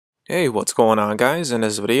Hey, what's going on guys? In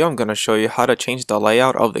this video I'm going to show you how to change the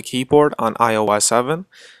layout of the keyboard on iOS 7.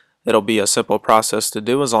 It'll be a simple process to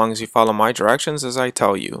do as long as you follow my directions as I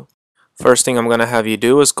tell you. First thing I'm going to have you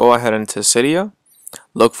do is go ahead into Cydia.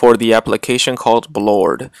 Look for the application called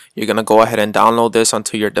Bloard. You're going to go ahead and download this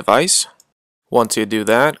onto your device. Once you do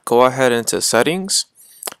that, go ahead into Settings.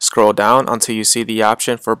 Scroll down until you see the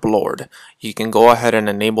option for Bloard. You can go ahead and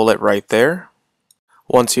enable it right there.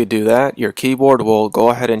 Once you do that, your keyboard will go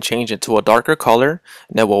ahead and change it to a darker color,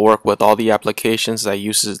 and it will work with all the applications that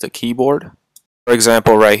uses the keyboard. For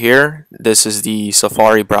example, right here, this is the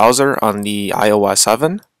Safari browser on the iOS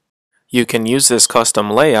 7. You can use this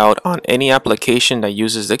custom layout on any application that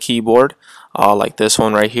uses the keyboard, like this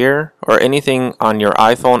one right here, or anything on your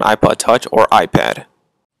iPhone, iPod Touch, or iPad.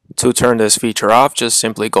 To turn this feature off, just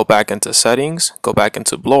simply go back into Settings, go back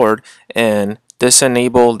into Bloard, and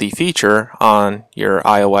disable the feature on your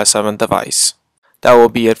iOS 7 device. That will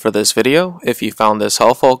be it for this video. If you found this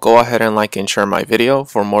helpful, go ahead and like and share my video.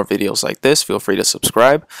 For more videos like this, feel free to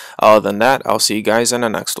subscribe. Other than that, I'll see you guys in the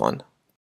next one.